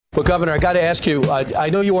But, Governor, I got to ask you, I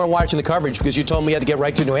know you weren't watching the coverage because you told me you had to get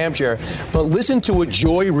right to New Hampshire, but listen to what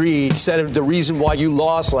Joy Reid said of the reason why you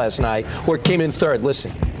lost last night or came in third.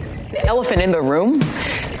 Listen. The elephant in the room,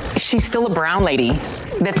 she's still a brown lady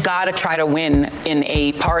that's got to try to win in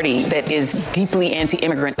a party that is deeply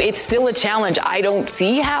anti-immigrant. It's still a challenge. I don't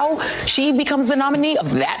see how she becomes the nominee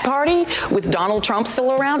of that party with Donald Trump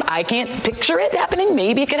still around. I can't picture it happening.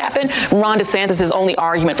 Maybe it could happen. Ron DeSantis' only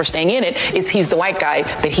argument for staying in it is he's the white guy,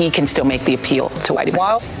 that he can still make the appeal to white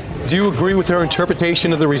immigrants. Do you agree with her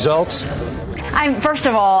interpretation of the results? First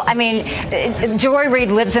of all, Joy Reid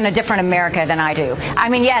lives in a different America than I do.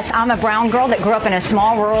 Yes, I'm a brown girl that grew up in a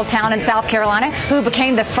small rural town in South Carolina who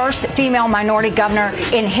became the first female minority governor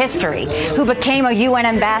in history, who became a UN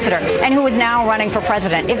ambassador, and who is now running for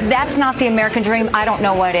president. If that's not the American dream, I don't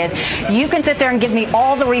know what is. You can sit there and give me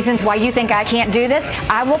all the reasons why you think I can't do this.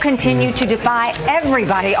 I will continue to defy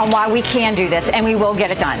everybody on why we can do this, and we will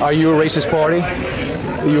get it done. Are you a racist party?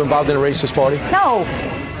 Are you involved in a racist party? No.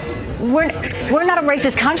 We're not a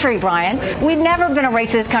racist country, Brian. We've never been a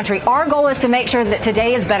racist country. Our goal is to make sure that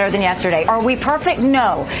today is better than yesterday. Are we perfect?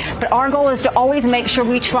 No. But our goal is to always make sure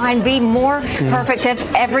we try and be more perfect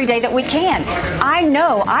every day that we can. I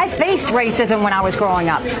know I faced racism when I was growing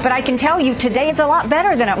up, but I can tell you today is a lot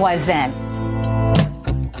better than it was then.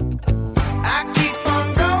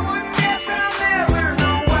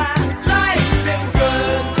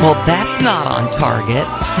 Well, that's not on target.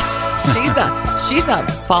 She's not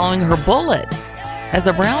following her bullets as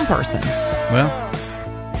a brown person. Well,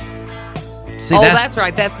 see, that's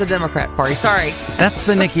right. That's the Democrat Party. Sorry. That's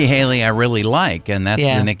the Nikki Haley I really like, and that's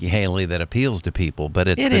the Nikki Haley that appeals to people. But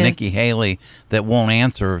it's the Nikki Haley that won't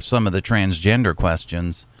answer some of the transgender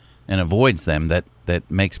questions and avoids them that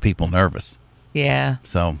makes people nervous. Yeah.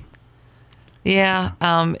 So. Yeah.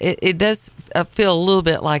 It does feel a little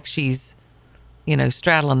bit like she's,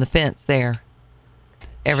 straddling the fence there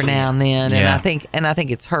every now and then, and I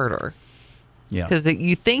think it's hurt her. Yeah, because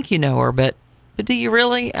you think you know her, but do you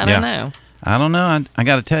really? I don't know. I don't know. I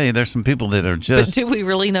got to tell you, there's some people that are just. But do we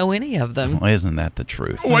really know any of them? Well, isn't that the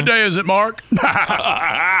truth? What day is it, Mark?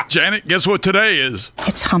 Janet, guess what today is?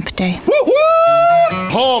 It's Hump Day. Woo-woo!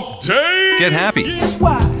 Hump Day. Get happy.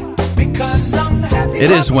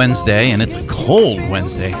 It is Wednesday, and it's a cold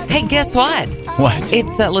Wednesday. Hey, guess what? What?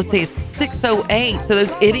 It's let's see, it's 6:08. So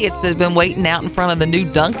those idiots that have been waiting out in front of the new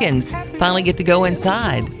Dunkins finally get to go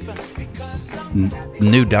inside.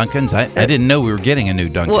 New Dunkins? I didn't know we were getting a new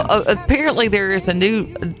Dunkins. Well, apparently there is a new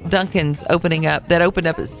Dunkins opening up that opened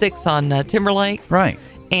up at 6 on Timberlake. Right.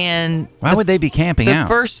 And why would they be camping out? The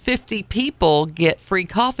first 50 people get free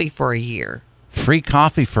coffee for a year. Free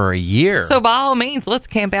coffee for a year. So by all means, let's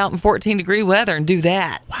camp out in 14-degree weather and do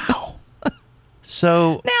that. Wow.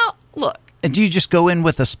 So now, look. Do you just go in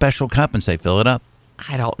with a special cup and say, fill it up?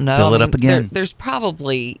 I don't know. Fill it up again. There's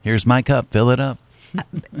probably... Here's my cup. Fill it up.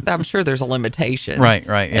 I'm sure there's a limitation. Right.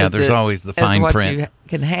 Yeah, there's always the fine print. You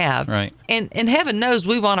can have. Right. And heaven knows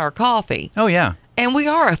we want our coffee. Oh, yeah. And we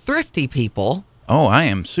are a thrifty people. Oh, I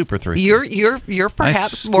am super thrifty. You're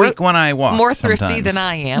perhaps I squeak when I walk more thrifty sometimes. than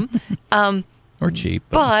I am. Or cheap.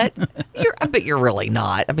 But you're really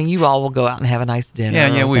not. I mean, you all will go out and have a nice dinner.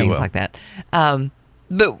 Yeah, we things will. like that.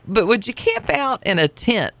 But would you camp out in a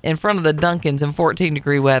tent in front of the Dunkins in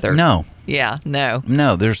 14-degree weather? No. Yeah, no.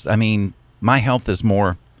 No, my health is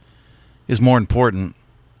more important,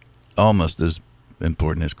 almost as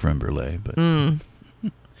important as creme brulee. But well,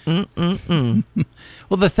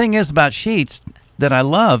 the thing is about sheets that I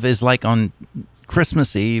love is like on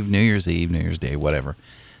Christmas Eve, New Year's Day, whatever.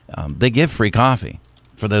 They give free coffee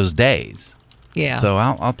for those days. Yeah. So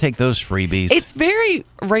I'll take those freebies. It's very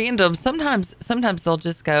random. Sometimes they'll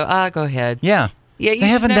just go, go ahead. Yeah. Yeah. They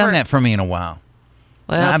haven't done that for me in a while.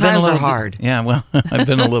 Well, times are hard. Yeah, well, I've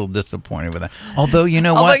been a little disappointed with that. Although, you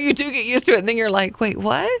know what? Although you do get used to it, and then you're like, wait,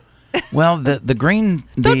 what? Well, the green...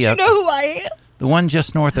 Don't you know who I am? The one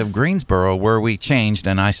just north of Greensboro where we changed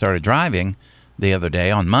and I started driving the other day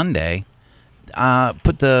on Monday, I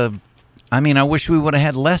wish we would have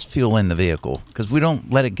had less fuel in the vehicle because we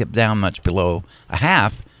don't let it get down much below a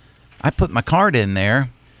half. I put my card in there,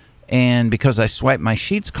 and because I swiped my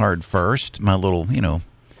Sheets card first, my little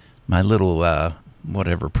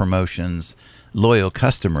whatever promotions, loyal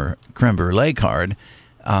customer creme brulee card,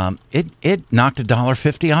 it knocked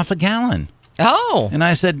 $1.50 off a gallon. Oh. And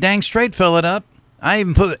I said, dang straight, fill it up. I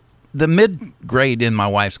even put the mid-grade in my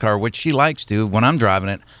wife's car, which she likes to when I'm driving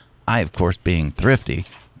it. I, of course, being thrifty,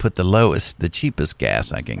 put the cheapest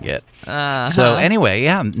gas I can get. So anyway,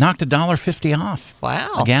 knocked $1.50 off.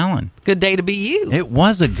 Wow. A gallon. Good day to be you. It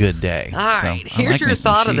was a good day. All right. Here's your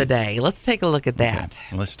thought of the day. Let's take a look at that.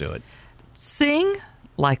 Okay, let's do it. Sing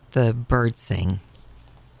like the birds sing.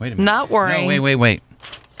 Wait a minute. Not worrying. No, wait.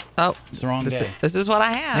 Oh, it's the wrong day. This is what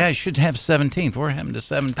I have. Yeah, you should have 17th. We're having the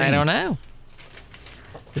 17th. I don't know.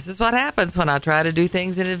 This is what happens when I try to do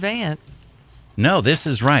things in advance. No, this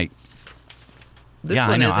is right. This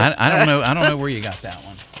I know. I don't know. I don't know where you got that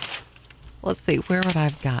one. Let's see. Where would I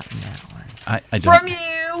have gotten that one? I don't. From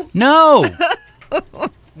you. No.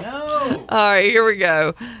 No. All right, here we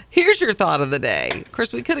go. Here's your thought of the day. Of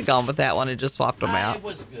course, we could have gone with that one and just swapped them out. It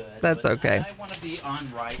was good. That's okay. I want to be on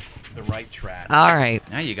the right track. All right.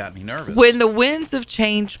 Now you got me nervous. When the winds of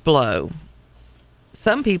change blow,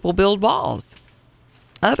 some people build walls.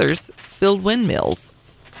 Others build windmills.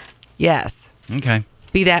 Yes. Okay.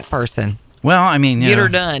 Be that person. Well, I mean, Get her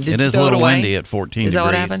done. Did it you is a throw it little away? windy at 14 Is that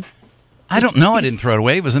degrees. what happened? I don't know. I didn't throw it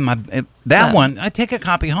away. It was in my one. I take a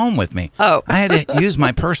copy home with me. Oh. I had to use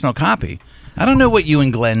my personal copy. I don't know what you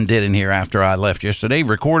and Glenn did in here after I left yesterday.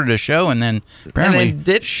 Recorded a show and then apparently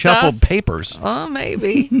did shuffled stuff? papers. Oh,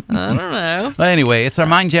 maybe. I don't know. Well, anyway, it's our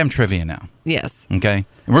Mind Jam trivia now. Yes. Okay,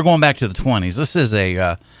 and we're going back to the 20s. This is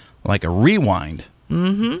a like a rewind.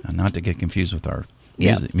 Mm-hmm. Not to get confused with our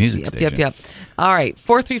music station. Yep. All right.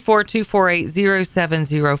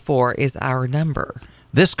 434-248-0704 is our number.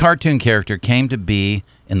 This cartoon character came to be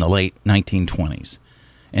in the late 1920s.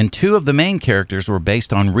 And two of the main characters were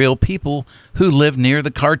based on real people who lived near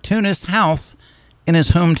the cartoonist's house in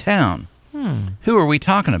his hometown. Who are we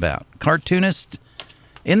talking about? Cartoonist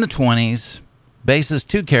in the 20s bases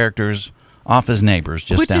two characters off his neighbors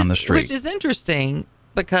just down the street. Which is interesting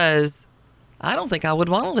because I don't think I would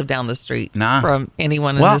want to live down the street Nah. from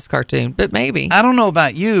anyone in this cartoon, but maybe. I don't know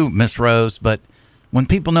about you, Miss Rose, but when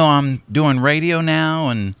people know I'm doing radio now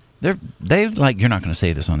and they've like, you're not going to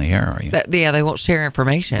say this on the air, are you? They won't share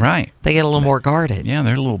information. Right. They get a little more guarded. Yeah,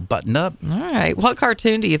 they're a little buttoned up. All right. What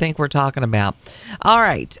cartoon do you think we're talking about? All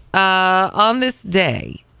right. On this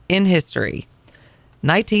day in history,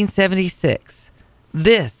 1976,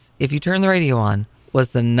 this, if you turn the radio on,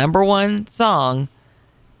 was the number one song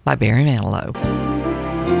by Barry Manilow. I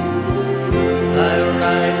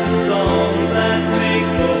write the songs that make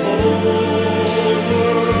the whole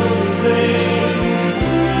world sing.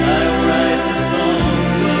 I write the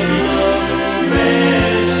songs of love,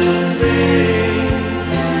 special things.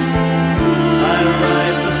 I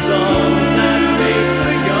write the songs that make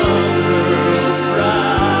the young girls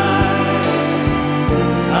cry.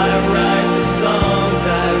 I write the songs,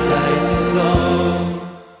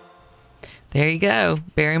 There you go.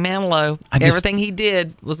 Barry Manilow. Everything he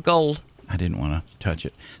did was gold. I didn't want to touch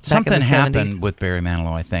it. Back in the Something happened 70s. with Barry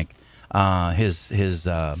Manilow, I think. His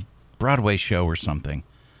Broadway show or something.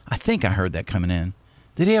 I think I heard that coming in.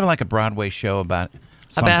 Did he have like a Broadway show about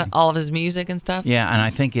something? About all of his music and stuff? Yeah, and I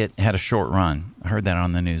think it had a short run. I heard that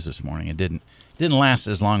on the news this morning. It didn't last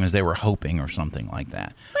as long as they were hoping or something like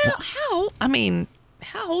that. Well,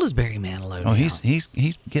 how old is Barry Manilow now? Oh, he's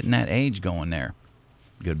getting that age going there.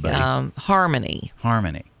 Good buddy. Harmony.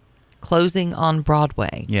 Closing on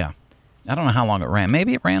Broadway. Yeah. I don't know how long it ran.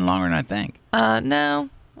 Maybe it ran longer than I think. No,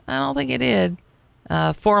 I don't think it did.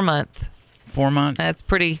 4 months. 4 months? That's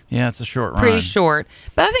pretty. Yeah, it's a short run. Pretty short.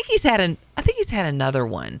 But I think he's had another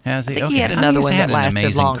one. Has he? I think Okay. he had I mean, another he's one had that an lasted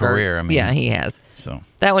amazing longer. career. I mean, yeah, he has. So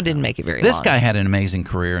that one didn't make it very this long. guy had an amazing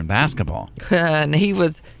career in basketball. And he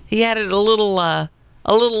added a little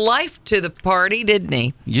life to the party, didn't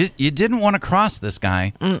he? You didn't want to cross this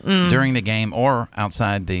guy during the game or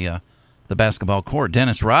outside the basketball court.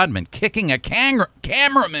 Dennis Rodman kicking a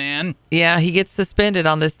cameraman. Yeah, he gets suspended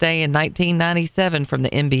on this day in 1997 from the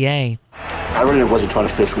NBA. I really wasn't trying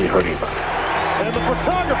to physically hurt anybody. And the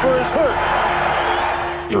photographer is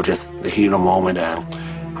hurt. It was just the heat of the moment,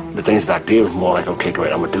 and the things that I did was more like, okay,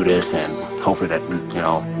 great, I'm gonna do this, and hopefully that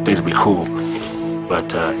things will be cool.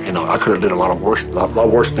 But I could have did a lot worse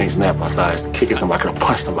things than that. Besides kicking somebody, I could have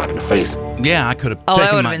punched somebody in the face. Yeah, I could have.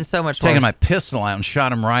 That would have been so much worse. Taken my pistol out and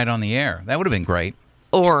shot him right on the air. That would have been great.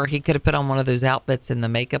 Or he could have put on one of those outfits and the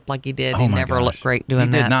makeup like he did. Oh He my never gosh. looked great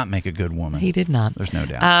doing that. He did not make a good woman. He did not. There's no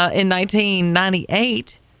doubt. In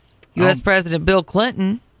 1998, U.S. President Bill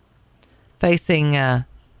Clinton facing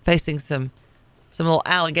some little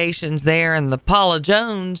allegations there in the Paula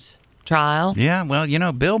Jones trial. Yeah,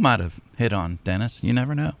 well, Bill might have hit on Dennis. You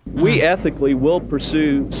never know. We ethically will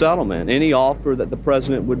pursue settlement. Any offer that the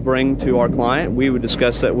president would bring to our client, we would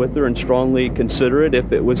discuss that with her and strongly consider it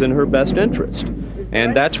if it was in her best interest.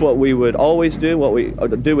 And that's what we would always do, what we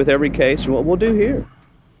do with every case, and what we'll do here.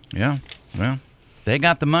 Yeah, well, they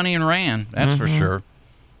got the money and ran, that's for sure.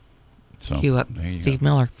 So, Cue up there you Steve go.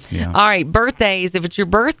 Miller. Yeah. All right, birthdays. If it's your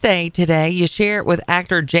birthday today, you share it with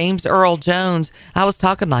actor James Earl Jones. I was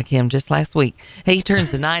talking like him just last week. He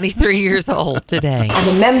turns 93 years old today. I'm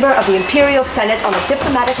a member of the Imperial Senate on a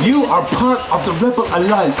diplomatic... You are part of the Rebel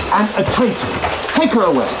Alliance and a traitor. Take her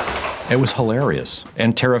away. It was hilarious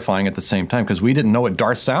and terrifying at the same time because we didn't know what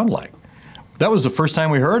Darth sounded like. That was the first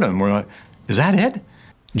time we heard him. We're like, is that it?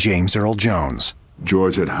 James Earl Jones.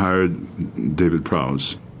 George had hired David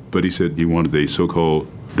Prowse, but he said he wanted a so-called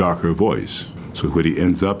darker voice. So what he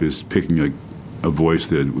ends up is picking a voice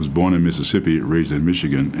that was born in Mississippi, raised in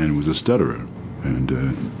Michigan, and was a stutterer. And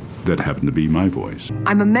that happened to be my voice.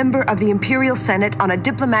 I'm a member of the Imperial Senate on a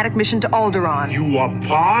diplomatic mission to Alderaan. You are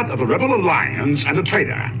part of the Rebel Alliance and a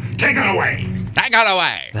traitor. Take it away. Take it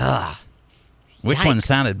away. Ugh. Which Yikes. one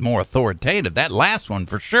sounded more authoritative? That last one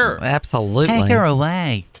for sure. Absolutely. Take her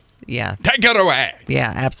away. Yeah. Take it away.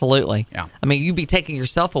 Yeah, absolutely. Yeah. I mean, you'd be taking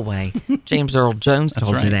yourself away. James Earl Jones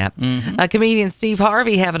told right. you that. Mm-hmm. Comedian Steve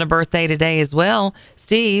Harvey having a birthday today as well.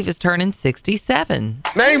 Steve is turning 67.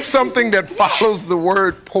 Name something that follows the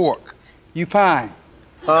word pork. Upine.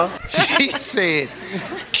 Huh? He said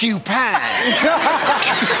cupine.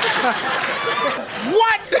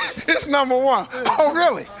 What? It's number one. Oh,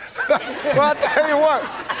 really? Well, I'll tell you what.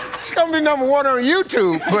 It's going to be number one on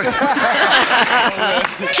YouTube, but...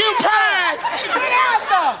 Cupine!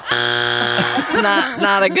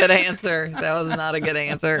 Not a good answer. That was not a good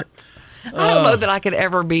answer. I don't know that I could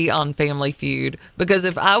ever be on Family Feud because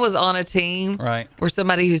if I was on a team Right. where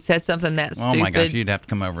somebody who said something that stupid, Oh my gosh, you'd have to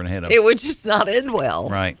come over and hit him. it would just not end well.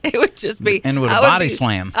 Right. It would just be End with a I would body be-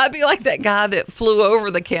 slam. I'd be like that guy that flew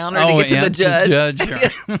over the counter to get to the judge.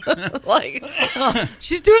 Like, oh,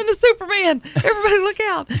 she's doing the Superman. Everybody look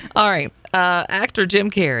out. All right. Actor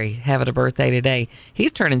Jim Carrey having a birthday today.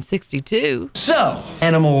 He's turning 62. So,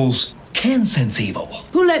 animals can sense evil.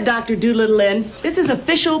 Who let Dr. Doolittle in? This is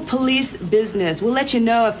official police business. We'll let you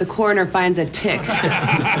know if the coroner finds a tick.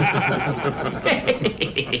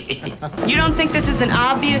 You don't think this is an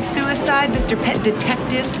obvious suicide, Mr. Pet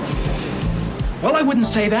Detective? Well, I wouldn't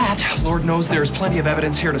say that. Lord knows there's plenty of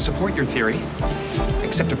evidence here to support your theory.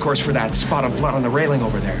 Except, of course, for that spot of blood on the railing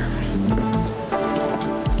over there.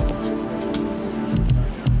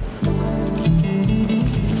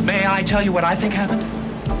 May I tell you what I think happened?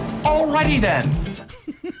 Alrighty then.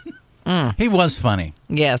 He was funny.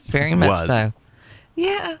 Yes, very much Was. so.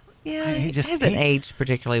 Yeah, he hasn't aged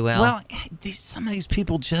particularly well. Well, some of these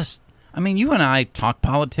people just... I mean, you and I talk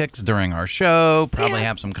politics during our show, probably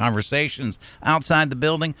have some conversations outside the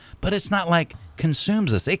building, but it's not like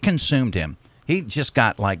consumes us. It consumed him. He just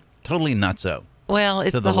got like totally nutso. Well,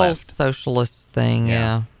 it's to the whole left. socialist thing.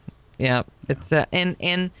 Yeah. It's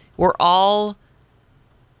and we're all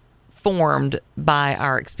formed by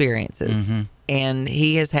our experiences, Mhm. and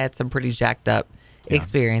he has had some pretty jacked up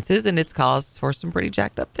experiences, and it's caused for some pretty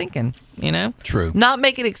jacked up thinking. You know, True. Not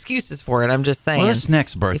making excuses for it. I'm just saying. Well, this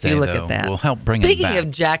next birthday, if you look though, at that, will help bring him Speaking back. of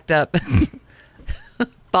jacked up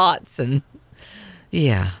thoughts, and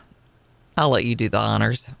I'll let you do the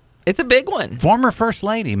honors. It's a big one. Former First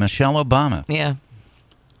Lady Michelle Obama. Yeah.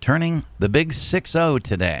 Turning the big 60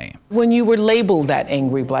 today. When you were labeled that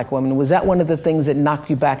angry black woman, was that one of the things that knocked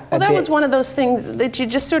you back a Well, that bit? was one of those things that you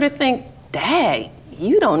just sort of think, dang,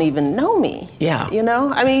 you don't even know me. Yeah. You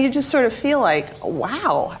know? I mean, you just sort of feel like,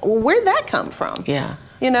 wow, well, where'd that come from? Yeah.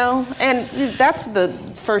 You know? And that's the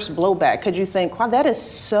first blowback, because you think, wow, that is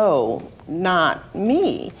so not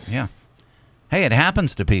me. Yeah. Hey, it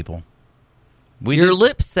happens to people. Your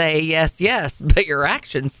lips say yes, yes, but your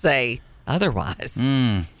actions say otherwise.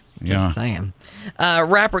 Yeah. Just saying.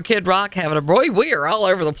 Rapper Kid Rock having a boy. We are all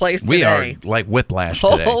over the place today. We are like whiplash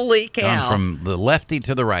today. Holy cow. Gone from the lefty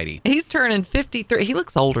to the righty. He's turning 53. He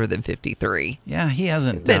looks older than 53. Yeah, he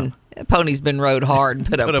hasn't Pony's been rode hard and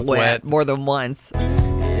put Put up up wet wet. more than once.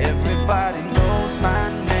 Everybody knows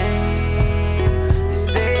my name. They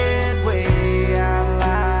say it way out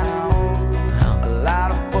loud. A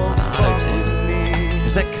lot of folks call me.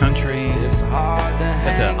 Is that country? It's hard to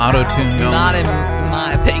Got the hang auto-tune going? Not in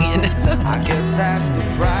my opinion. I guess that's the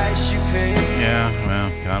price you pay. Yeah,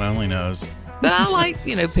 well, God only knows. But I like,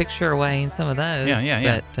 Picture Away and some of those.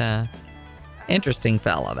 Yeah. But interesting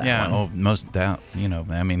fella, that Yeah, one. most doubt.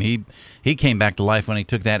 I mean, he came back to life when he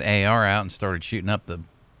took that AR out and started shooting up the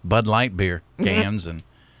Bud Light beer cans. And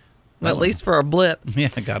At least for a blip. Yeah,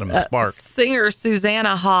 got him a spark. Singer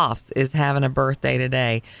Susanna Hoffs is having a birthday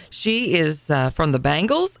today. She is from the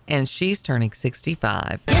Bangles, and she's turning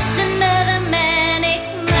 65. Just another manic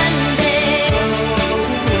Monday.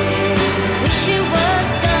 Wish it was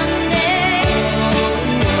Sunday.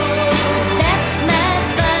 That's my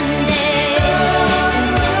fun day.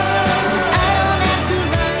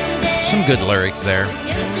 good lyrics there.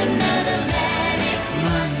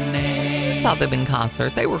 I saw them in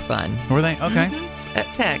concert. They were fun. Were they? Okay. At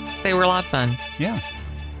Tech. They were a lot of fun. Yeah.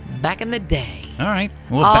 Back in the day. All right.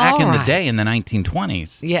 Well, back in the day in the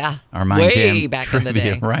 1920s. Yeah. Our Mind Way Jam back trivia. in the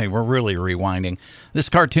day. Right. We're really rewinding. This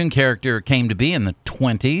cartoon character came to be in the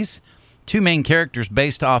 20s. Two main characters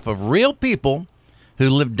based off of real people who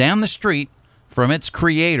lived down the street from its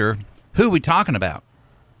creator. Who are we talking about?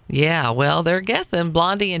 Yeah, well, they're guessing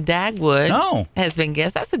Blondie and Dagwood has been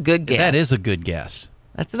guessed. That's a good guess. That is a good guess.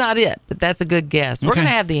 That's not it, but that's a good guess. We're Okay. going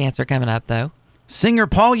to have the answer coming up, though. Singer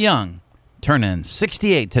Paul Young turning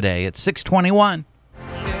 68 today at 6:21.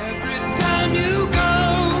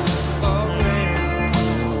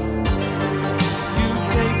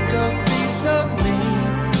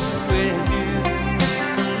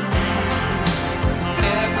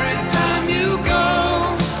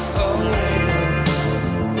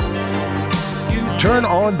 Turn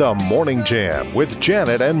on the Morning Jam with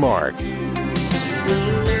Janet and Mark.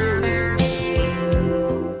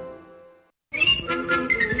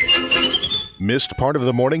 Missed part of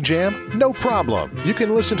the Morning Jam? No problem. You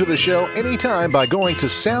can listen to the show anytime by going to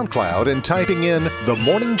SoundCloud and typing in The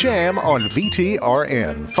Morning Jam on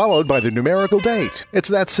VTRN, followed by the numerical date. It's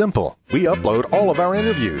that simple. We upload all of our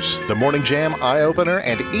interviews, the Morning Jam eye-opener,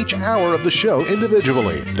 and each hour of the show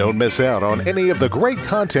individually. Don't miss out on any of the great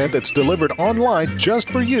content that's delivered online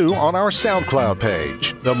just for you on our SoundCloud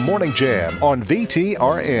page. The Morning Jam on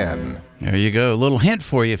VTRN. There you go. A little hint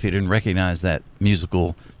for you if you didn't recognize that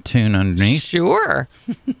musical tune underneath. Sure.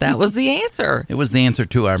 That was the answer. It was the answer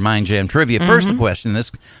to our Mind Jam trivia. First, the question.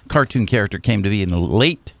 This cartoon character came to be in the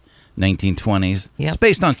late 1920s. Yep. It's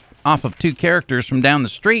based off of two characters from down the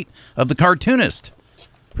street of the cartoonist.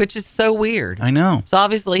 Which is so weird. I know. So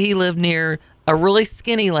obviously he lived near a really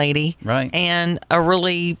skinny lady. Right. And a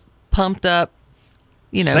really pumped up,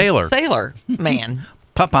 sailor man.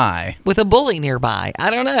 Popeye. With a bully nearby. I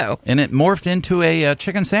don't know. And it morphed into a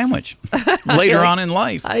chicken sandwich later on in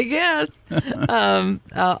life. I guess.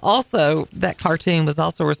 Also, that cartoon was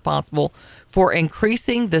also responsible for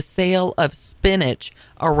increasing the sale of spinach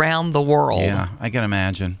around the world. Yeah, I can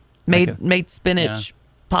imagine. Made spinach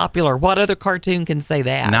popular. What other cartoon can say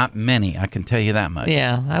that? Not many, I can tell you that much.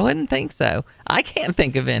 Yeah, I wouldn't think so. I can't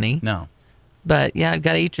think of any. No. But yeah, I've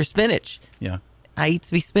got to eat your spinach. Yeah. I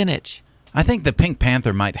eats me spinach. I think the Pink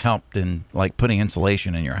Panther might help in like putting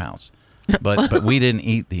insulation in your house. But we didn't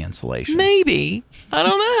eat the insulation. Maybe. I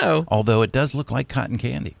don't know. Although it does look like cotton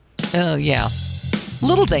candy. Oh, yeah. A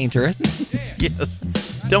little dangerous. Yes.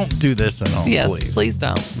 Don't do this at home, yes, please. Please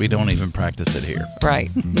don't. We don't even practice it here. Right.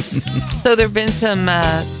 So there have been some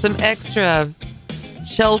extra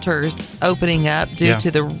shelters opening up due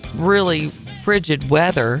to the really frigid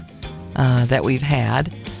weather that we've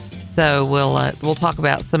had. So we'll talk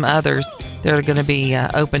about some others that are going to be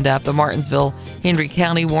opened up. The Martinsville Henry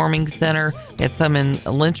County Warming Center. We had some in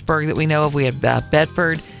Lynchburg that we know of. We had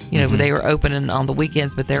Bedford. They were opening on the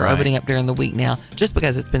weekends, but they're opening up during the week now, just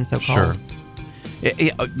because it's been so cold.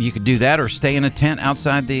 Sure. You could do that, or stay in a tent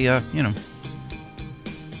outside the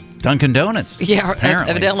Dunkin' Donuts. Yeah,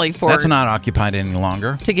 apparently. evidently that's not occupied any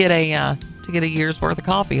longer. To get a year's worth of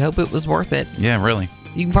coffee. Hope it was worth it. Yeah, really.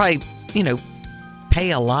 You can probably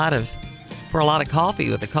pay for a lot of coffee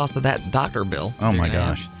with the cost of that doctor bill. Oh my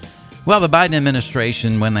gosh. Well, the Biden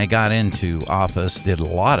administration, when they got into office, did a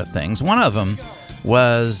lot of things. One of them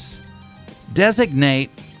was designate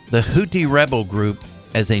the Houthi rebel group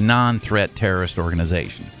as a non-threat terrorist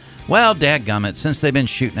organization. Well, dadgummit, since they've been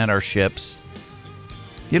shooting at our ships,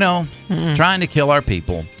 trying to kill our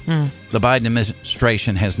people, the Biden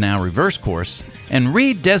administration has now reversed course and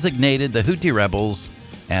redesignated the Houthi rebels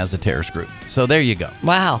as a terrorist group. So there you go.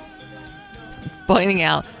 Wow. Pointing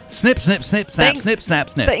out. Snip, snip, snip, snap, snip, snap,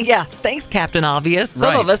 snip. Thanks, Captain Obvious.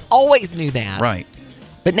 Some of us always knew that. Right.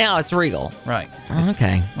 But now it's real. Right.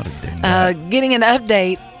 Okay. What a dingbat. Getting an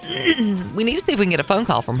update. We need to see if we can get a phone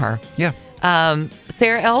call from her. Yeah.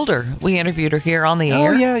 Sarah Elder. We interviewed her here on the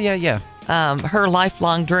air. Oh, yeah. Her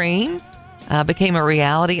lifelong dream became a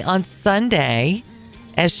reality on Sunday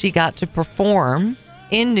as she got to perform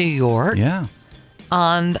in New York. Yeah.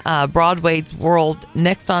 On Broadway's World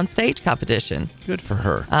Next on Stage competition. Good for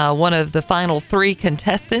her. One of the final 3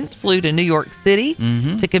 contestants flew to New York City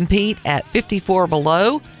to compete at 54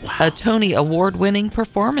 Below, a Tony Award-winning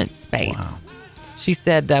performance space. Wow. She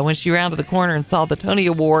said when she rounded the corner and saw the Tony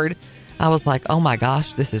Award, I was like, oh my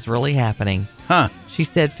gosh, this is really happening. Huh. She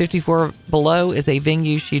said 54 Below is a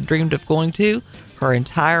venue she dreamed of going to her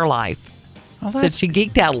entire life. Said she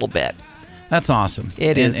geeked out a little bit. That's awesome.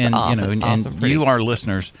 It is awesome. And you, our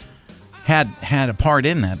listeners, had a part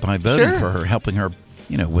in that by voting for her, helping her,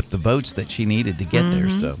 with the votes that she needed to get there.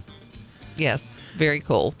 So, yes, very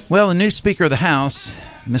cool. Well, the new Speaker of the House,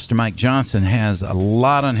 Mr. Mike Johnson, has a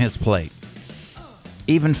lot on his plate,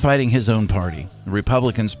 even fighting his own party. The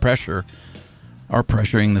Republicans are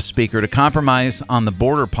pressuring the Speaker to compromise on the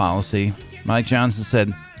border policy. Mike Johnson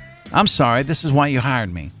said, "I'm sorry, this is why you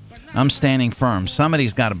hired me. I'm standing firm.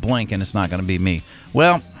 Somebody's got to blink, and it's not going to be me."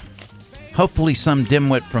 Well, hopefully some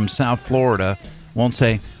dimwit from South Florida won't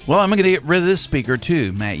say, "Well, I'm going to get rid of this Speaker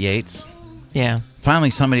too, Matt Yates." Yeah. Finally,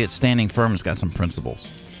 somebody that's standing firm has got some principles.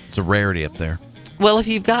 It's a rarity up there. Well, if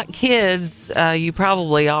you've got kids, you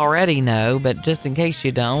probably already know, but just in case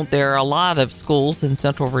you don't, there are a lot of schools in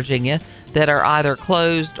Central Virginia that are either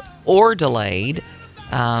closed or delayed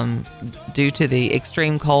due to the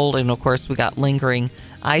extreme cold. And, of course, we got lingering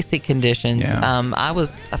icy conditions. Yeah. I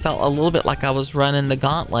felt a little bit like I was running the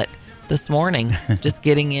gauntlet this morning, just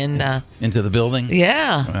getting in. Into the building?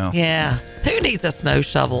 Yeah. Well. Yeah. Who needs a snow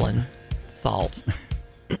shovel and salt?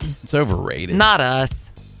 It's overrated. Not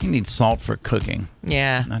us. You need salt for cooking.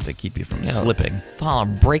 Yeah. Not to keep you from slipping. Fall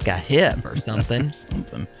and break a hip or something.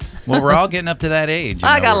 Well, we're all getting up to that age.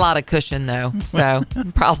 I got a lot of cushion, though, so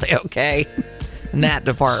I'm probably okay in that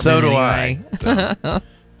department. So do anyway. I. So.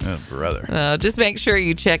 Oh, brother. Just make sure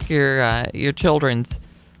you check your children's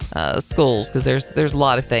schools, because there's a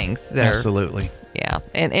lot of things that Absolutely. Yeah,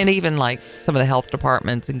 and even like some of the health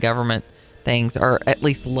departments and government things are at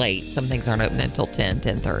least late. Some things aren't open until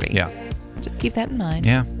 10:30. Yeah. Just keep that in mind.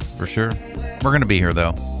 Yeah, for sure. We're going to be here,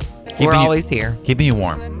 though. We're always here. Keeping you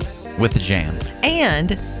warm with the jam.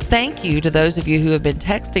 And thank you to those of you who have been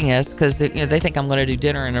texting us, because they think I'm going to do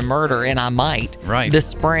dinner and a murder, and I might. Right. This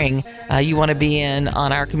spring. You want to be in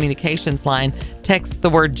on our communications line, text the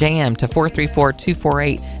word jam to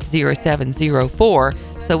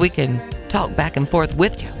 434-248-0704 so we can talk back and forth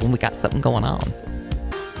with you when we got something going on.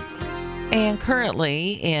 And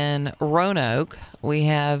currently in Roanoke, we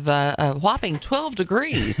have a whopping 12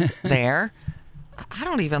 degrees there. I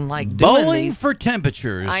don't even like doing Bowling these. for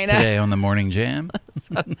temperatures I know. today on the Morning Jam.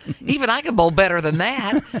 Even I can bowl better than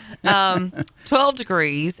that. 12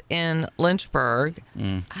 degrees in Lynchburg.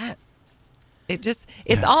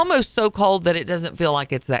 It's almost so cold that it doesn't feel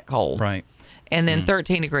like it's that cold. Right. And then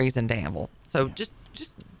 13 degrees in Danville. So just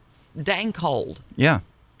dang cold. Yeah.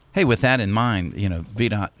 Hey, with that in mind,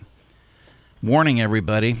 VDOT warning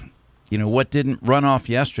everybody, what didn't run off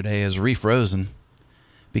yesterday is refrozen.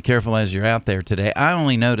 Be careful as you're out there today. I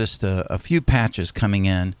only noticed a few patches coming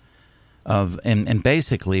in and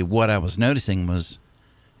basically what I was noticing was,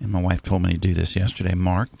 and my wife told me to do this yesterday,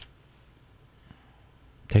 Mark,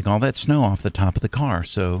 take all that snow off the top of the car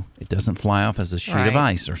so it doesn't fly off as a sheet of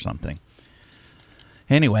ice or something.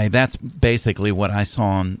 Anyway, that's basically what I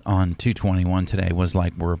saw on 221 today, was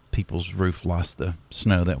like where people's roof lost the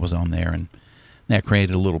snow that was on there, and that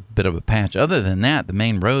created a little bit of a patch. Other than that, the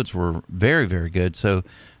main roads were very, very good. So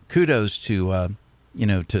kudos to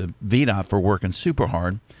to VDOT for working super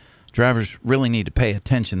hard. Drivers really need to pay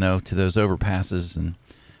attention, though, to those overpasses and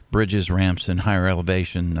bridges, ramps, and higher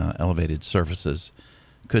elevation, elevated surfaces.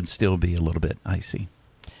 Could still be a little bit icy.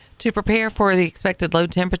 To prepare for the expected low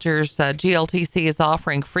temperatures, GLTC is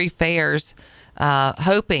offering free fares,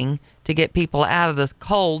 hoping to get people out of the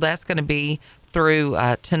cold. That's going to be through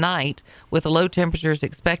tonight. With the low temperatures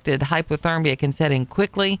expected, hypothermia can set in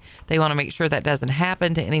quickly. They want to make sure that doesn't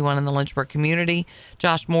happen to anyone in the Lynchburg community.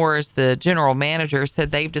 Josh Morris, the general manager,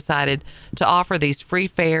 said they've decided to offer these free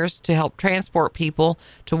fares to help transport people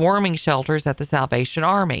to warming shelters at the Salvation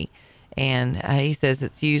Army. And he says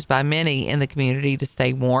it's used by many in the community to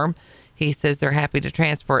stay warm. He says they're happy to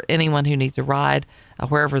transport anyone who needs a ride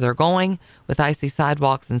wherever they're going. With icy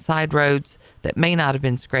sidewalks and side roads that may not have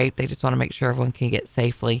been scraped, they just want to make sure everyone can get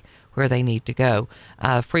safely where they need to go.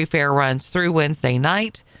 Free fare runs through Wednesday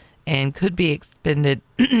night and could be expended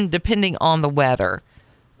depending on the weather.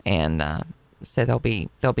 And so they'll be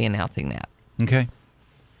announcing that. Okay.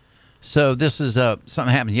 So this is something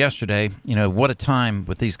happened yesterday. What a time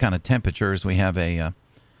with these kind of temperatures. We have an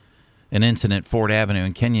incident, Ford Avenue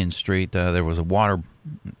and Kenyon Street. There was a water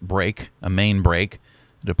break, a main break.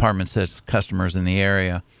 The department says customers in the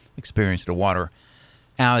area experienced a water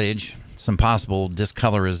outage, some possible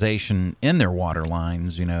discolorization in their water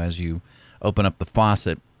lines. As you open up the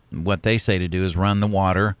faucet, what they say to do is run the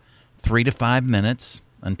water 3 to 5 minutes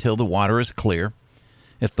until the water is clear.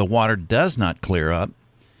 If the water does not clear up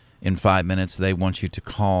in 5 minutes, they want you to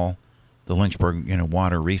call the Lynchburg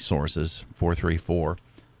Water Resources,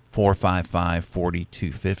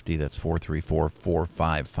 434-455-4250. That's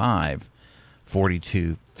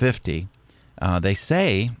 434-455-4250. They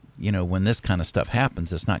say, when this kind of stuff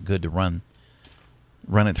happens, it's not good to run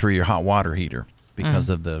it through your hot water heater. because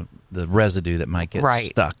of the residue that might get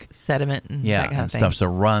stuck. Sediment and that kind and of thing. stuff. So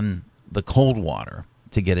run the cold water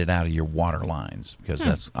to get it out of your water lines, because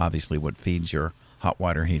that's obviously what feeds your hot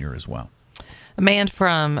water heater as well. A man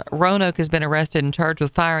from Roanoke has been arrested and charged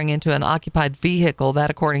with firing into an occupied vehicle. That,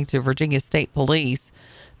 according to Virginia State Police.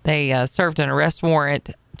 They served an arrest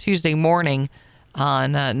warrant Tuesday morning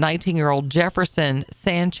on 19-year-old Jefferson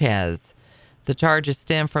Sanchez. The charges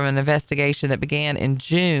stem from an investigation that began in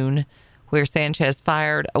June, where Sanchez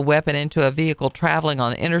fired a weapon into a vehicle traveling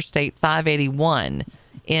on Interstate 581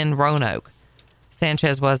 in Roanoke.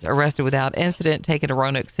 Sanchez was arrested without incident, taken to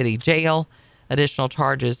Roanoke City Jail. Additional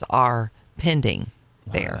charges are pending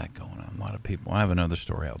there. A lot of that going on. A lot of people. I have another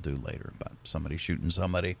story I'll do later about somebody shooting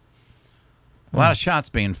somebody. A lot of shots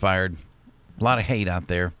being fired. A lot of hate out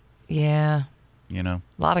there. Yeah. You know,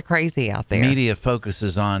 a lot of crazy out there. Media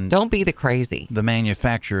focuses on don't be the crazy. The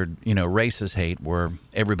manufactured, racist hate, where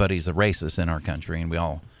everybody's a racist in our country and we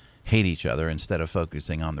all hate each other instead of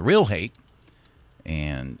focusing on the real hate.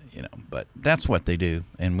 And but that's what they do,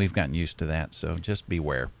 and we've gotten used to that. So just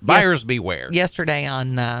beware, buyers beware. Yesterday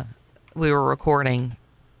on we were recording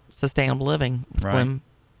Sustainable Living with Wim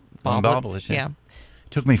Boblitz. Yeah.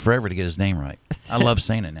 Took me forever to get his name right. I love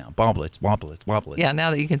saying it now. Boblitz. Yeah,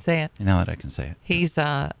 now that you can say it. Now that I can say it. He's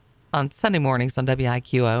on Sunday mornings on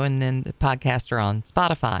WIQO and then the podcaster on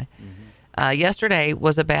Spotify. Mm-hmm. Yesterday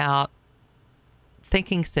was about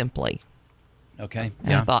thinking simply. Okay.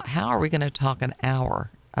 And I thought, how are we going to talk an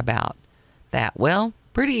hour about that? Well,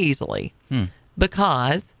 pretty easily.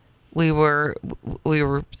 Because we were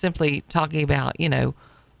simply talking about,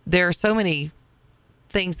 there are so many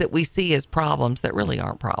things that we see as problems that really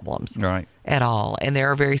aren't problems at all. And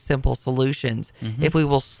there are very simple solutions if we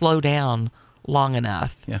will slow down long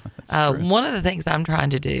enough. Yeah, that's true. One of the things I'm trying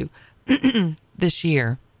to do this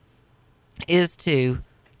year is to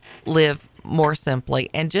live more simply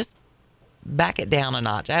and just back it down a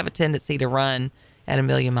notch. I have a tendency to run at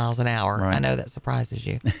 1,000,000 miles an hour. Right. I know that surprises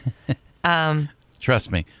you.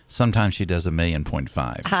 Trust me, sometimes she does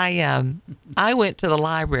 1,000,000.5. I went to the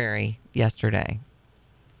library yesterday.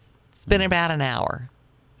 Spent about an hour.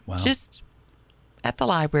 Wow. Just at the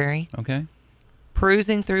library. Okay.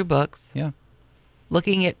 Perusing through books. Yeah.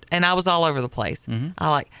 Looking at, and I was all over the place.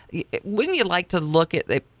 Wouldn't you like to look at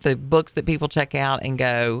the books that people check out and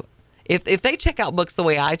go, if they check out books the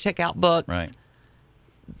way I check out books, right?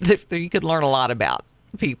 You could learn a lot about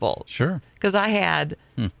people. Sure. Because I had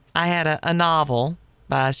a novel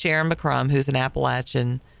by Sharon McCrum, who's an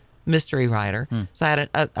Appalachian mystery writer. So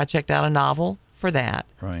I checked out a novel for that.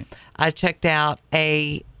 Right. I checked out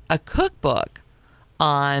a cookbook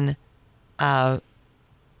on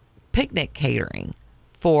picnic catering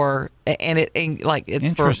it's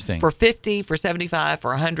interesting. for 50, for 75,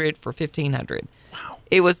 for 100, for 1,500. Wow.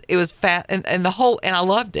 It was fat and the whole, and I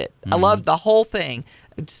loved it. I loved the whole thing.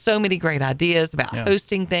 So many great ideas about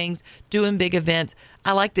hosting things, doing big events.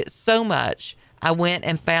 I liked it so much. I went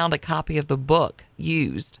and found a copy of the book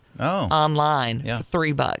used online for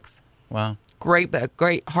 $3. Wow. Great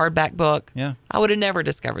hardback book. Yeah. I would have never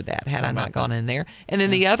discovered that had I not gone in there. And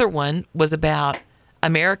then the other one was about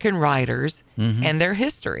American writers and their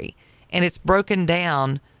history. And it's broken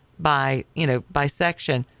down by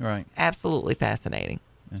section. Right. Absolutely fascinating.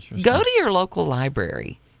 Interesting. Go to your local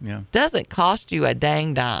library. Yeah. Doesn't cost you a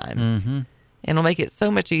dang dime. And it'll make it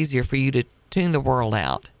so much easier for you to tune the world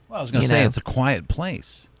out. Well, I was going to say, it's a quiet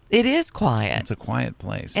place. It is quiet. It's a quiet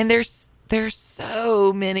place. And there's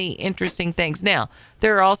so many interesting things. Now,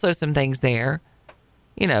 there are also some things there,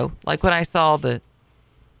 like when I saw the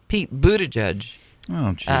Pete Buttigieg.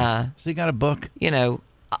 Oh, jeez. So you got a book?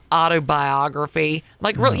 Autobiography.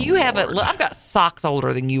 Like, really, you haven't. I've got socks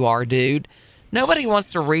older than you are, dude. Nobody wants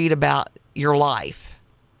to read about your life.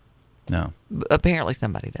 No. Apparently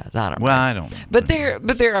somebody does. I don't know. Well, I don't know. But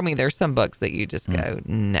there's some books that you just go,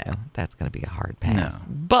 no, that's going to be a hard pass. No.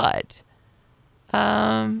 But,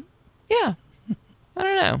 yeah, I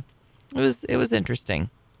don't know. It was interesting.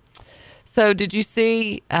 So did you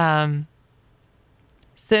see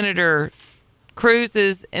Senator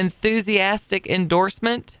Cruz's enthusiastic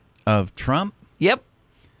endorsement of Trump? Yep.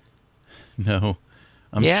 No.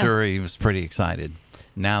 I'm sure he was pretty excited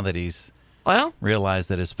now that he's realized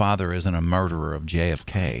that his father isn't a murderer of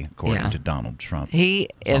JFK, according to Donald Trump. He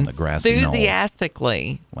on the grassy knoll.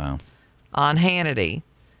 Enthusiastically on Hannity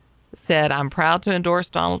said, I'm proud to endorse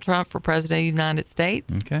Donald Trump for President of the United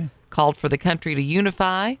States. Okay. Called for the country to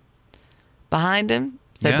unify behind him.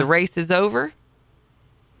 Said the race is over.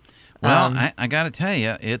 Well, I got to tell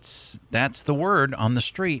you, that's the word on the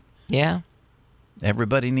street. Yeah.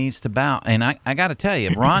 Everybody needs to bow. And I got to tell you,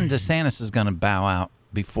 Ron DeSantis is going to bow out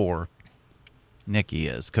before Nikki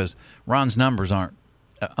is, because Ron's numbers aren't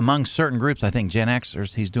among certain groups. I think Gen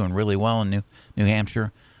Xers, he's doing really well in New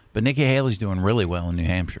Hampshire, but Nikki Haley's doing really well in New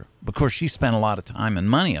Hampshire. Of course, she spent a lot of time and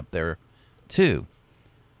money up there too.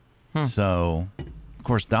 So, of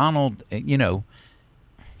course, Donald,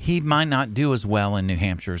 he might not do as well in New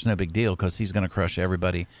Hampshire. It's no big deal because he's going to crush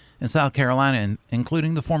everybody in South Carolina,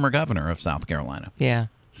 including the former governor of South Carolina. Yeah.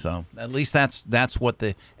 So at least that's what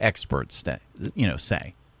the experts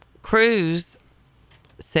say. Cruz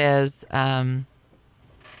says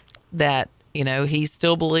that he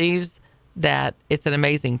still believes that it's an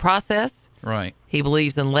amazing process. Right. He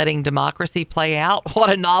believes in letting democracy play out. What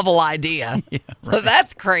a novel idea. Yeah, right.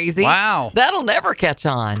 That's crazy. Wow. That'll never catch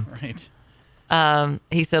on. Right.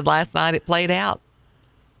 He said last night it played out.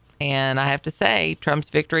 And I have to say, Trump's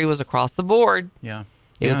victory was across the board. Yeah.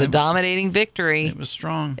 It was a dominating victory. It was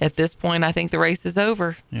strong. At this point, I think the race is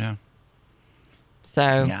over. Yeah.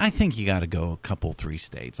 So. Yeah, I think you got to go a couple, 3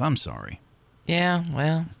 states. I'm sorry. Yeah,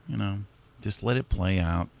 well. Just let it play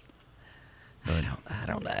out. But I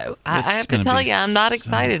don't know. I have to tell you, I'm not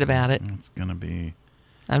excited about it. It's gonna be.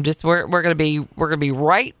 We're gonna be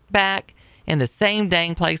right back in the same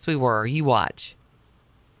dang place we were. You watch.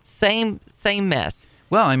 Same mess.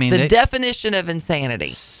 Well, I mean, the definition of insanity.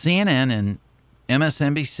 CNN and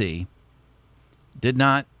MSNBC did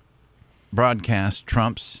not broadcast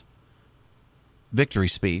Trump's victory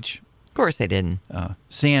speech. Of course, they didn't.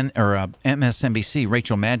 MSNBC,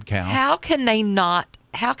 Rachel Maddow. How can they not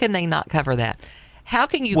cover that? How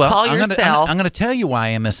can you call yourself? I'm going to tell you why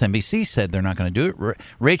MSNBC said they're not going to do it.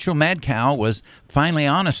 Rachel Maddow was finally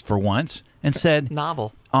honest for once and said,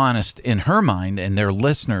 novel. Honest in her mind and their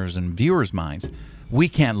listeners' and viewers' minds. We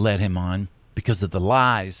can't let him on because of the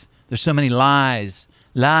lies. There's so many lies.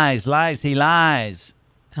 Lies. He lies.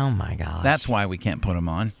 Oh, my gosh. That's why we can't put him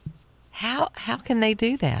on. How can they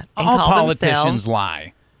do that? And all call politicians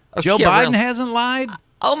lie. Joe Biden hasn't lied.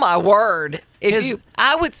 Oh, my word.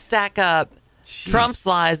 I would stack up Trump's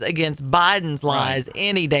lies against Biden's lies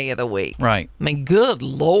any day of the week. Right. I mean, good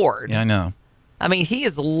Lord. Yeah, I know. I mean, he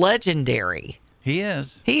is legendary. He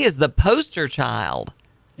is. He is the poster child.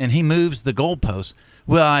 And he moves the goalposts.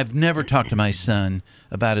 Well, I've never talked to my son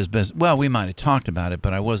about his business. Well, we might have talked about it,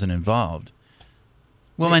 but I wasn't involved.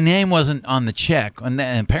 Well, my name wasn't on the check, and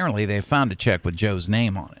apparently they found a check with Joe's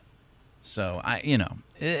name on it. So,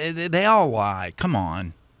 they all lie. Come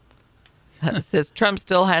on. It says Trump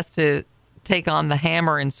still has to take on the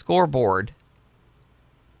hammer and scoreboard.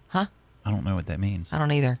 Huh? I don't know what that means. I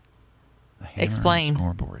don't either. The hammer Explain. And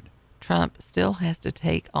scoreboard. Trump still has to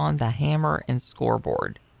take on the hammer and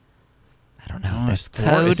scoreboard. I don't know if that's Thor,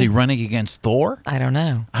 code. is he running against Thor? I don't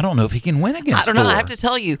know. I don't know if he can win against Thor. I don't know. I have to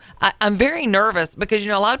tell you, I'm very nervous because,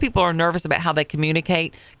 a lot of people are nervous about how they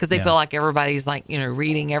communicate because they feel like everybody's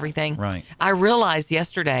reading everything. Right. I realized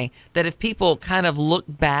yesterday that if people kind of look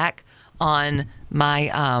back on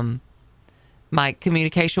my my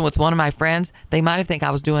communication with one of my friends, they might have think I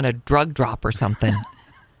was doing a drug drop or something.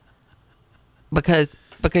 because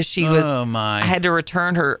she was, I had to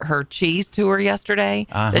return her cheese to her yesterday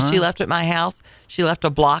that she left at my house. She left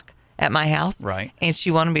a block at my house. Right. And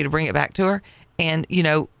she wanted me to bring it back to her. And,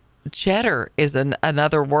 cheddar is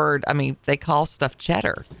another word. I mean, they call stuff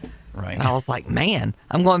cheddar. Right. And I was like, man,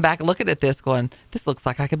 I'm going back looking at this going, this looks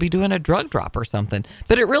like I could be doing a drug drop or something.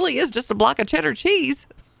 But it really is just a block of cheddar cheese.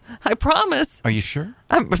 I promise. Are you sure?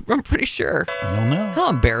 I'm pretty sure. I don't know. How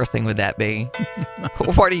embarrassing would that be?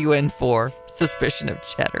 What are you in for? Suspicion of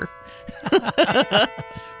cheddar.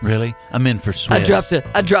 Really? I'm in for Swiss.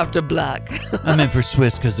 I dropped a block. I'm in for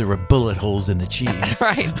Swiss because there were bullet holes in the cheese.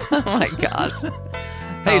 Right. Oh, my gosh.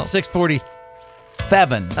 Hey, it's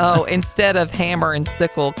 6:47. Oh, instead of hammer and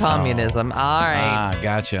sickle communism. All right. Ah,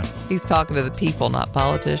 gotcha. He's talking to the people, not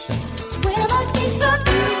politicians.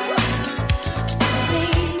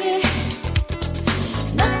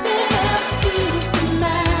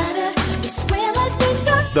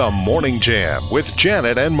 The Morning Jam with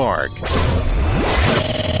Janet and Mark.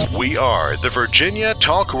 We are the Virginia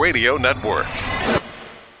Talk Radio Network.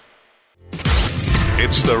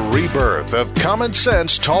 It's the rebirth of common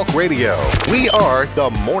sense talk radio. We are the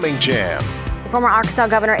Morning Jam. Former Arkansas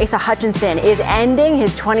Governor Asa Hutchinson is ending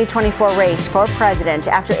his 2024 race for president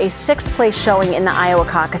after a sixth-place showing in the Iowa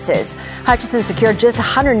caucuses. Hutchinson secured just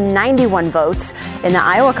 191 votes in the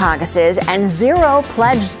Iowa caucuses and 0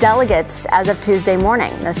 pledged delegates as of Tuesday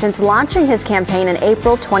morning. Now, since launching his campaign in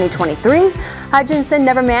April 2023, Hutchinson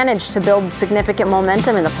never managed to build significant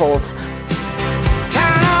momentum in the polls.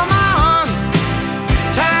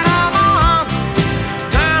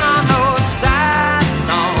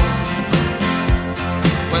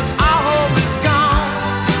 When all hope is gone,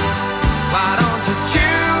 why don't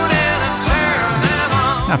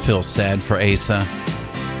I feel sad for Asa.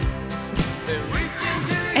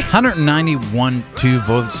 191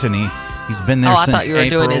 votes, and he's been there since I thought you were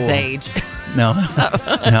April. doing his age. No,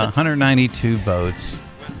 no, 192 votes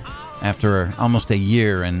after almost a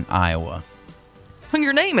year in Iowa. When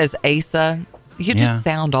your name is Asa, you just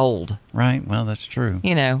sound old. Right. Well, that's true.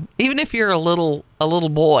 You know, even if you're a little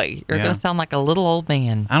boy, you're going to sound like a little old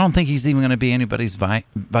man. I don't think he's even going to be anybody's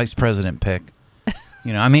vice president pick.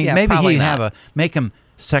 You know, I mean, maybe he'd make him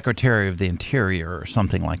Secretary of the Interior or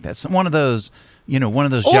something like that. One of those, one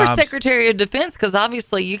of those or jobs. Or Secretary of Defense, because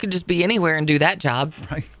obviously you could just be anywhere and do that job.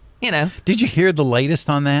 Right. You know. Did you hear the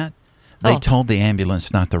latest on that? They told the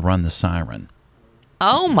ambulance not to run the siren.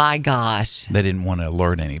 Oh, my gosh. They didn't want to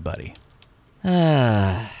alert anybody.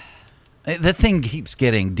 The thing keeps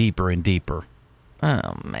getting deeper and deeper.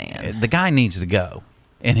 Oh, man. The guy needs to go,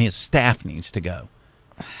 and his staff needs to go.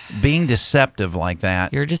 Being deceptive like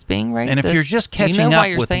that. You're just being racist. And if you're just catching up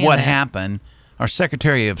with what happened, our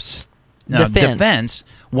Secretary of Defense,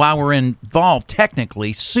 while we're involved,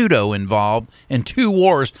 technically pseudo-involved in 2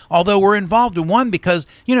 wars, although we're involved in one because,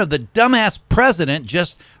 the dumbass president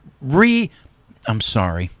just I'm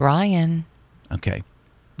sorry. Ryan. Okay.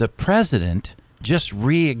 The president just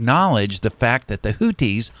re-acknowledged the fact that the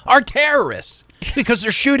Houthis are terrorists because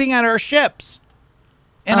they're shooting at our ships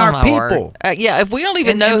and our people. If we don't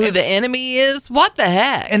even know who the enemy is, what the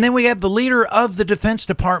heck? And then we have the leader of the Defense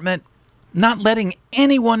Department not letting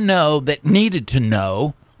anyone know that needed to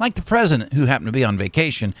know, like the president who happened to be on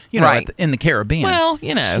vacation, in the Caribbean. Well,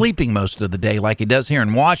 sleeping most of the day like he does here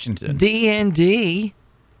in Washington. DND.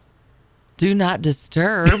 Do not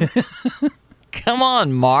disturb. Come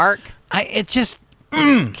on, Mark. It just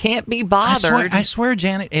can't be bothered. I swear,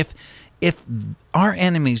 Janet, if our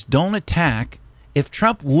enemies don't attack, if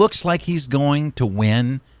Trump looks like he's going to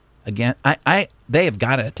win again, they have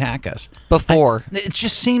got to attack us before. It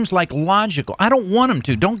just seems like logical. I don't want them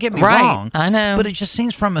to. Don't get me wrong. I know, but it just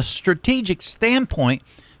seems from a strategic standpoint.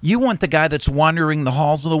 You want the guy that's wandering the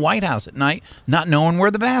halls of the White House at night, not knowing where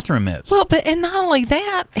the bathroom is. Well, and not only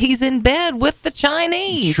that, he's in bed with the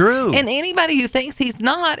Chinese. True. And anybody who thinks he's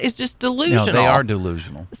not is just delusional. No, they are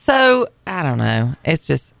delusional. So, I don't know. It's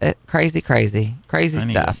just crazy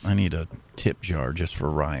stuff. I need a tip jar just for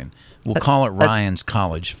Ryan. We'll call it Ryan's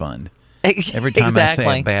college fund. Every time I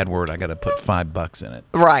say a bad word, I got to put $5 in it.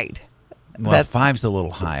 Right. Well, 5's a little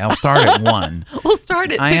high. I'll start at 1. We'll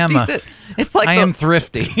start at 50 cents. It's like I am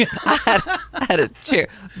thrifty. I had a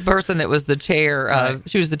person that was the chair. Right.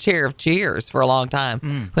 She was the chair of Cheers for a long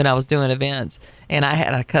time when I was doing events, and I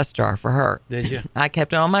had a cuss jar for her. Did you? I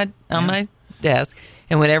kept it on my desk,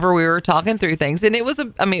 and whenever we were talking through things, and it was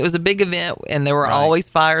a big event, and there were always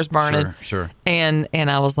fires burning. Sure. And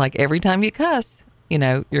I was like, every time you cuss, you're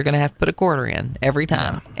going to have to put a quarter in every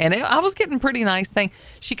time. Yeah. And I was getting pretty nice thing.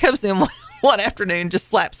 She comes in one afternoon, just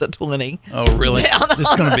slaps a 20. Oh, really? This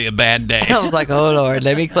is going to be a bad day. I was like, oh, Lord,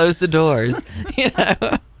 let me close the doors.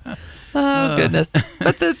 Oh, goodness.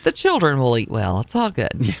 But the children will eat well. It's all good.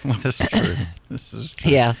 Yeah, well, this is true. This is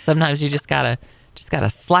true. Yeah, sometimes you just gotta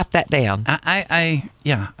slap that down. I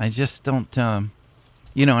just don't, and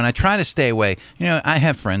I try to stay away. I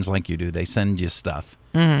have friends like you do. They send you stuff.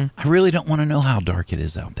 Mm-hmm. I really don't want to know how dark it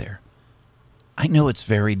is out there. I know it's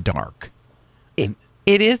very dark. It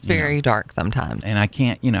is very dark sometimes. And I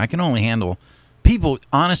can't, I can only handle people,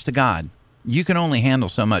 honest to God, you can only handle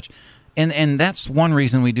so much. And that's one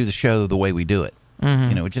reason we do the show the way we do it.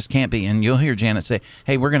 Mm-hmm. It just can't be. And you'll hear Janet say,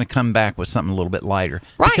 hey, we're going to come back with something a little bit lighter.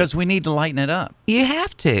 Right. Because we need to lighten it up. You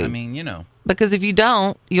have to. I mean, Because if you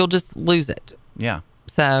don't, you'll just lose it. Yeah.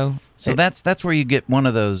 So that's where you get one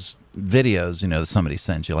of those videos, that somebody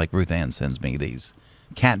sends you, like Ruth Ann sends me these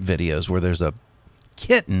cat videos where there's a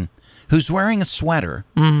kitten who's wearing a sweater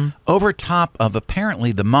over top of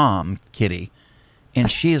apparently the mom kitty, and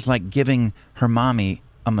she is like giving her mommy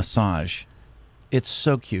a massage. It's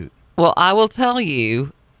so cute. Well, I will tell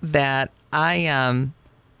you that I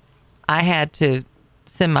had to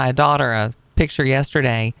send my daughter a picture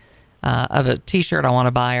yesterday of a T-shirt I want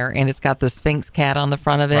to buy her, and it's got the Sphinx cat on the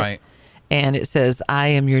front of it. Right. And it says, I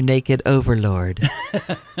am your naked overlord.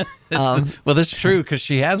 Well, that's true because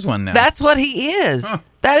she has one now. That's what he is. Huh.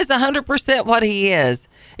 That is 100% what he is.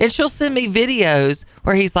 And she'll send me videos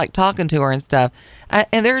where he's like talking to her and stuff.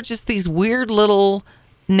 And they're just these weird little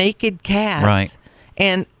naked cats. Right.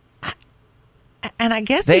 And I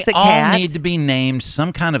guess they he's a cat. All need to be named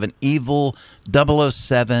some kind of an evil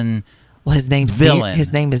 007 Well, his name's villain.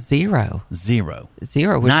 His name is Zero. Zero,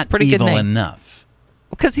 which not is a pretty evil good name. enough.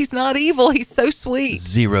 Because he's not evil. He's so sweet.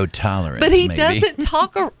 Zero tolerance. But he maybe. doesn't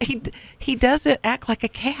talk. He doesn't act like a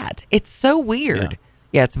cat. It's so weird.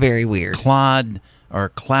 Yeah, it's very weird. Claude or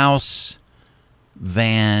Klaus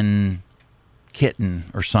Van Kitten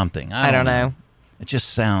or something. I don't know. It just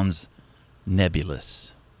sounds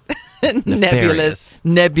nebulous. Nebulous.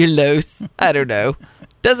 I don't know.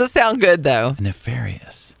 Doesn't sound good though.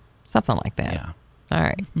 Nefarious. Something like that. Yeah. All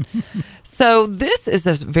right. So this is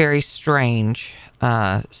a very strange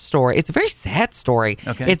story. It's a very sad story.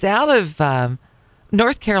 Okay. It's out of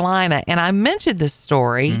North Carolina, and I mentioned this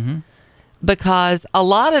story because a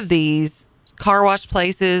lot of these car wash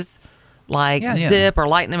places like Zip or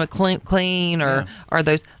Lightning McClean or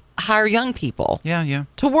those hire young people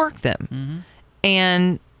to work them.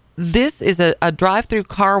 And this is a drive-through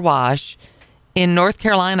car wash in North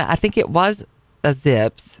Carolina. I think it was a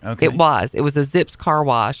Zips. Okay. It was a Zips car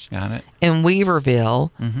wash. Got it. In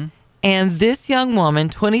Weaverville. And this young woman,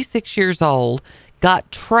 26 years old,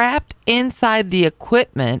 got trapped inside the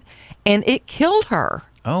equipment and it killed her.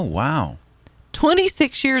 Oh, wow.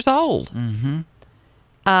 26 years old.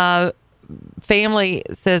 Family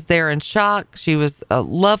says they're in shock. She was a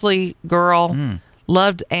lovely girl,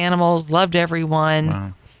 loved animals, loved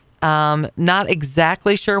everyone. Wow. Not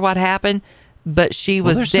exactly sure what happened, but she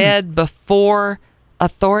was dead before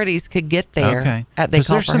authorities could get there. Okay. They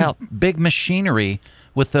called for help. Big machinery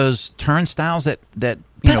with those turnstiles that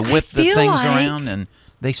whip the things around, and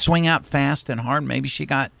they swing out fast and hard. Maybe she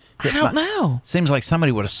got hit. I don't know. Seems like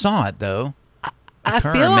somebody would have saw it though. I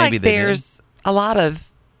feel like there's a lot of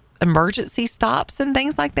emergency stops and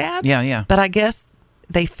things like that. Yeah. But I guess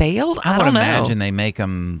they failed. I would don't know. imagine they make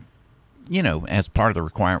them, as part of the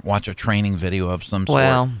requirement, watch a training video of some sort.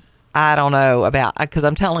 Well, I don't know about, because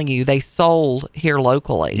I'm telling you, they sold here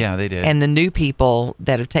locally. Yeah, they did. And the new people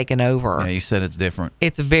that have taken over. Yeah, you said it's different.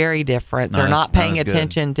 It's very different. They're not paying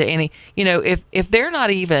attention to any, if they're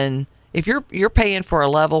not even, if you're paying for a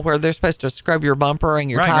level where they're supposed to scrub your bumper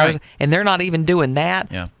and your tires, and they're not even doing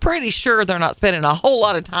that, pretty sure they're not spending a whole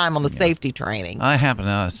lot of time on the safety training. That happened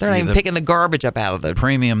to us. They're not even picking the garbage up out of the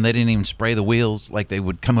premium. They didn't even spray the wheels like they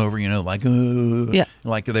would come over,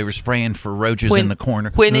 like they were spraying for roaches in the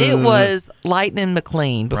corner. When it was Lightning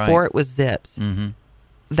McClean, before it was Zips,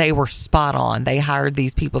 they were spot on. They hired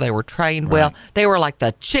these people. They were trained well. They were like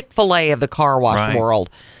the Chick-fil-A of the car wash world.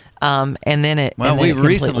 And then we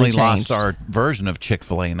recently lost our version of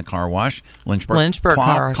Chick-fil-A in the car wash. Lynchburg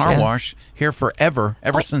car wash here forever,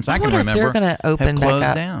 since I can remember. If they're going to open back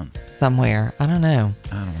up down somewhere. I don't know.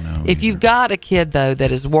 If you've got a kid though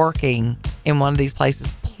that is working in one of these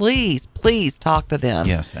places, please talk to them.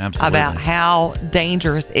 Yes, absolutely. About how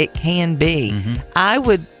dangerous it can be. I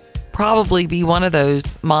would probably be one of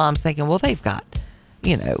those moms thinking, well, they've got.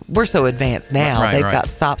 We're so advanced now. They've got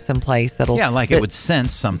stops in place that'll. Yeah, it would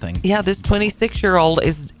sense something. Yeah, this 26-year-old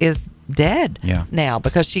is dead now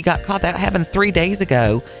because she got caught. That happened 3 days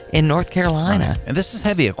ago in North Carolina. Right. And this is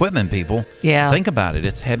heavy equipment, people. Yeah. Think about it.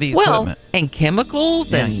 It's heavy equipment. And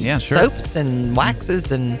chemicals and soaps and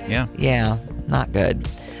waxes and not good.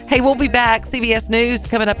 Hey, we'll be back. CBS News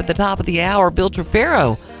coming up at the top of the hour. Bill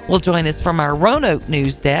Trefero will join us from our Roanoke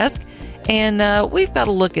news desk. And we've got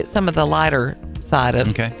to look at some of the lighter side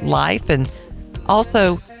of life, and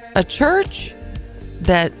also a church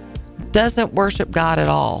that doesn't worship God at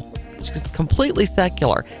all. It's just completely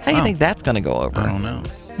secular. How do you think that's going to go over? I don't know.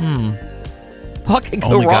 What could go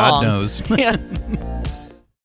Only wrong? God knows. Yeah.